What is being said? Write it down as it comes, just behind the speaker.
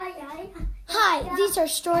Hi, these are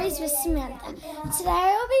Stories with Samantha. Today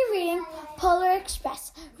I will be reading Polar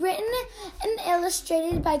Express, written and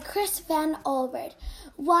illustrated by Chris Van Olbert.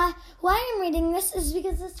 Why I'm reading this is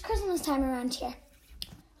because it's Christmas time around here.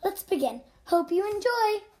 Let's begin. Hope you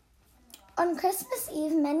enjoy. On Christmas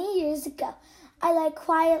Eve many years ago, I lay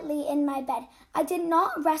quietly in my bed. I did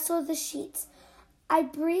not rustle the sheets. I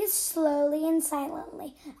breathed slowly and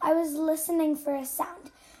silently. I was listening for a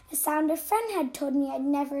sound a friend had told me I'd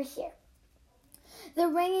never hear. The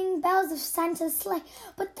ringing bells of Santa's sleigh.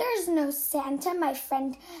 But there's no Santa, my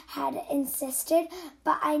friend had insisted,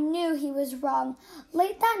 but I knew he was wrong.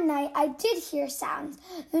 Late that night, I did hear sounds.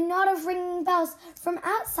 The note of ringing bells. From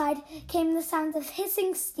outside came the sounds of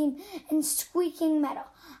hissing steam and squeaking metal.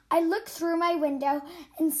 I looked through my window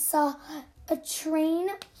and saw a train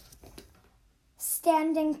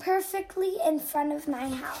standing perfectly in front of my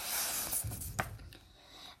house.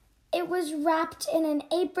 It was wrapped in an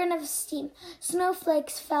apron of steam.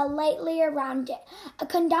 Snowflakes fell lightly around it. A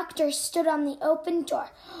conductor stood on the open door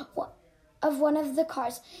of one of the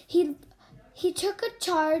cars. He took a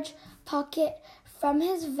charge pocket from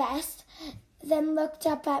his vest, then looked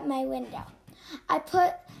up at my window. I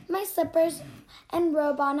put my slippers and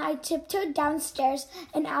robe on. I tiptoed downstairs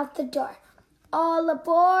and out the door. "All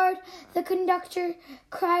aboard," the conductor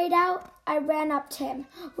cried out. I ran up to him.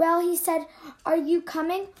 "Well," he said, "are you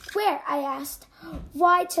coming?" "Where?" I asked.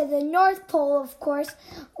 "Why, to the North Pole, of course,"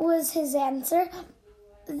 was his answer.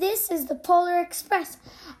 "This is the Polar Express."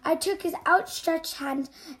 I took his outstretched hand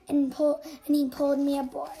and he pulled me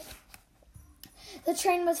aboard. The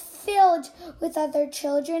train was filled with other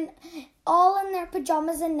children, all in their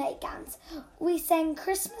pajamas and nightgowns. We sang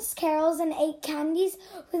Christmas carols and ate candies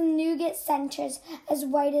with nougat centers as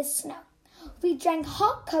white as snow. We drank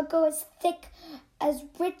hot cocoa as thick as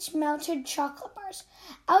rich melted chocolate bars.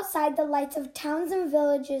 Outside, the lights of towns and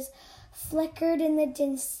villages flickered in the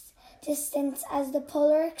distance as the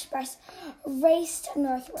Polar Express raced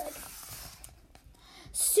northward.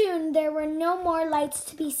 Soon there were no more lights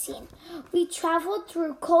to be seen. We traveled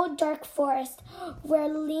through cold, dark forest where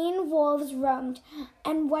lean wolves roamed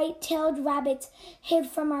and white-tailed rabbits hid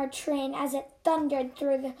from our train as it thundered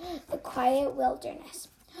through the quiet wilderness.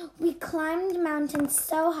 We climbed mountains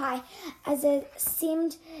so high as it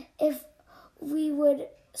seemed if we would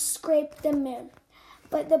scrape the moon.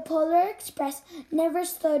 But the Polar Express never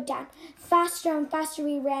slowed down. Faster and faster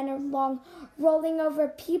we ran along, rolling over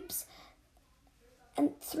peaks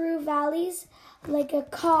and through valleys like a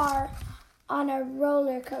car on a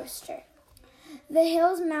roller coaster. The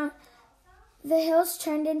hills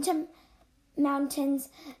turned into mountains.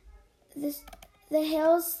 The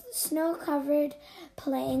hills, snow-covered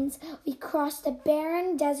plains. We crossed a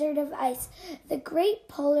barren desert of ice. The great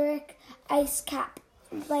polar ice cap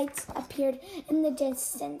lights appeared in the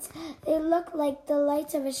distance. They looked like the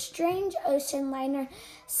lights of a strange ocean liner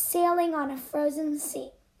sailing on a frozen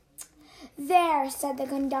sea. "There," said the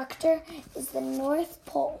conductor, "is the North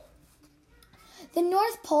Pole." The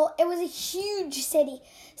North Pole, it was a huge city,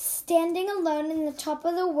 standing alone in the top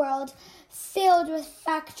of the world, filled with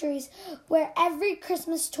factories where every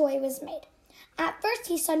Christmas toy was made. At first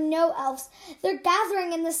he saw no elves. "They're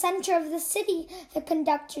gathering in the center of the city," the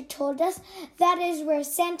conductor told us. "That is where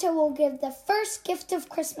Santa will give the first gift of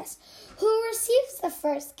Christmas." "Who receives the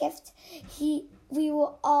first gift?" we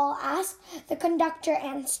will all ask. The conductor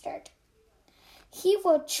answered. "He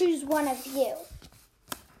will choose one of you."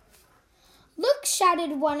 "Look,"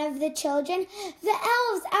 shouted one of the children. "The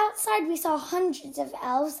elves outside." We saw hundreds of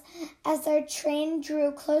elves as their train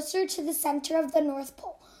drew closer to the center of the North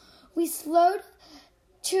Pole. We slowed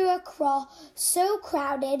to a crawl, so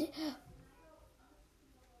crowded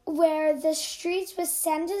where the streets with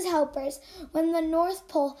Santa's helpers. When the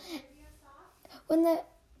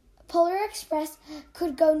Polar Express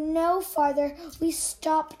could go no farther, we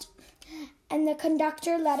stopped and the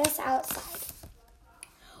conductor let us outside.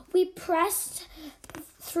 We pressed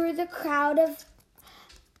through the crowd of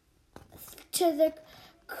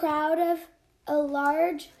a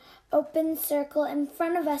large open circle. In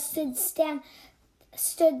front of us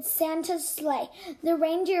stood Santa's sleigh. The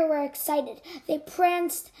reindeer were excited. They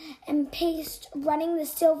pranced and paced, running the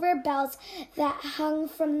silver bells that hung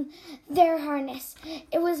from their harness.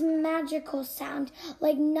 It was a magical sound,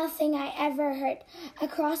 like nothing I ever heard.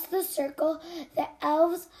 Across the circle, the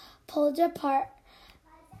elves pulled apart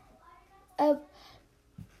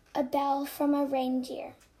a bell from a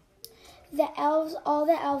reindeer. All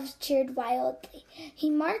the elves cheered wildly. He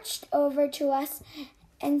marched over to us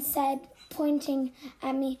and said, pointing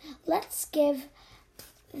at me, "Let's give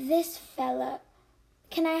this fellow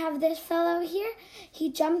Can I have this fellow here?"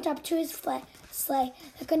 He jumped up to his sleigh.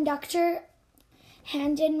 The conductor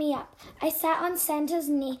handed me up. I sat on Santa's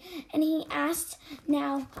knee, and he asked,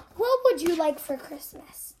 "Now, what would you like for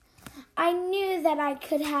Christmas?" I knew that I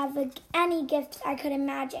could have any gift I could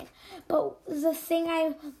imagine, but the thing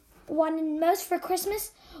I wanted most for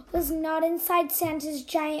Christmas was not inside Santa's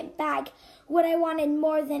giant bag. What I wanted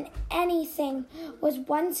more than anything was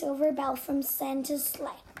one silver bell from Santa's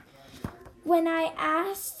sleigh. When I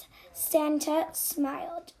asked, Santa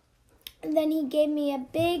smiled. Then he gave me a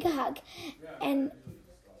big hug and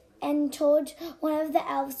told one of the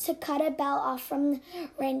elves to cut a bell off from the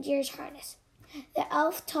reindeer's harness. The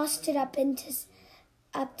elf tossed it up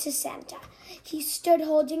to Santa. He stood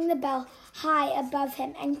holding the bell high above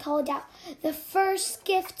him and called out, "The first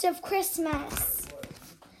gift of Christmas!"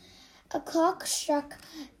 A clock struck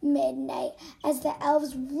midnight as the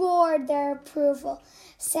elves roared their approval.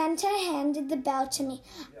 Santa handed the bell to me.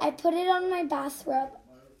 I put it on my bathrobe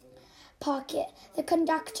pocket. The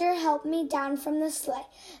conductor helped me down from the sleigh.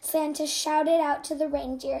 Santa shouted out to the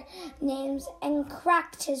reindeer names and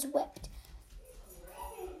cracked his whip.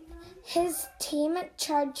 His team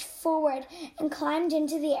charged forward and climbed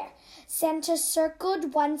into the air. Santa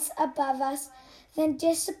circled once above us, then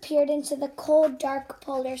disappeared into the cold, dark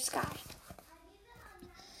polar sky.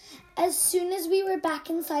 As soon as we were back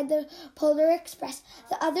inside the Polar Express,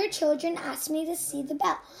 the other children asked me to see the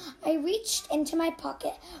bell. I reached into my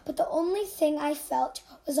pocket, but the only thing I felt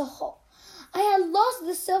was a hole. I had lost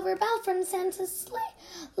the silver bell from Santa's sleigh.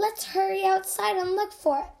 "Let's hurry outside and look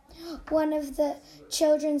for it," one of the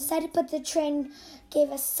children said, but the train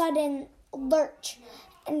gave a sudden lurch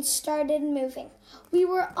and started moving. We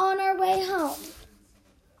were on our way home.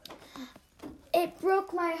 It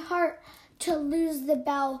broke my heart to lose the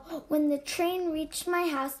bell. When the train reached my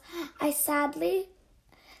house, I sadly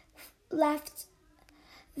left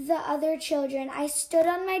the other children. I stood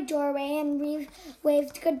on my doorway and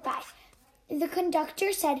waved goodbye. The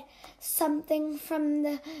conductor said something from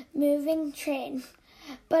the moving train,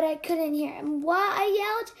 but I couldn't hear him. "What?" I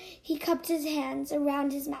yelled. He cupped his hands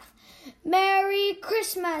around his mouth. "Merry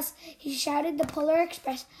Christmas!" he shouted. The Polar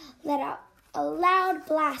Express let out a loud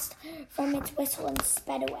blast from its whistle and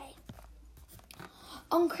sped away.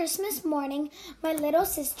 On Christmas morning, my little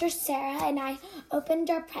sister Sarah and I opened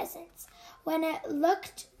our presents. When it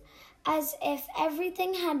looked as if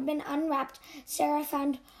everything had been unwrapped, Sarah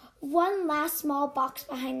found one last small box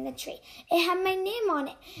behind the tree. It had my name on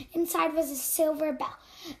it. Inside was a silver bell.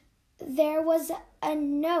 There was a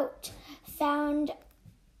note found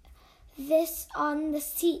this on the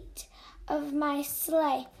seat of my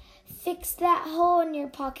sleigh. "Fix that hole in your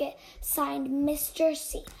pocket, signed Mr.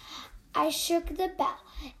 C." I shook the bell.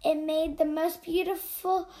 It made the most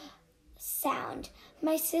beautiful sound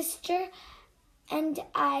my sister and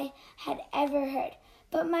I had ever heard.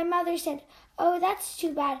 But my mother said, "Oh, that's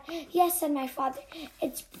too bad." "Yes," said my father,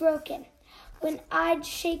 "it's broken." When I'd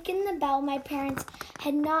shaken the bell, my parents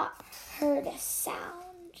had not heard a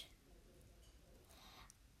sound.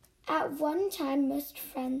 At one time, most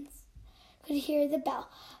friends could hear the bell,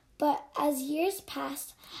 but as years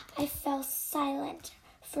passed, I fell silent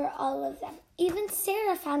for all of them. Even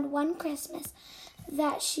Sarah found one Christmas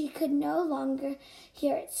that she could no longer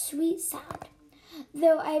hear its sweet sound.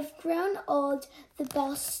 Though I've grown old, the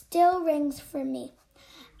bell still rings for me,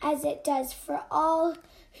 as it does for all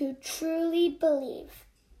who truly believe.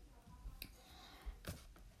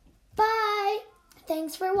 Bye!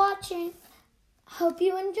 Thanks for watching. Hope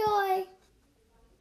you enjoy.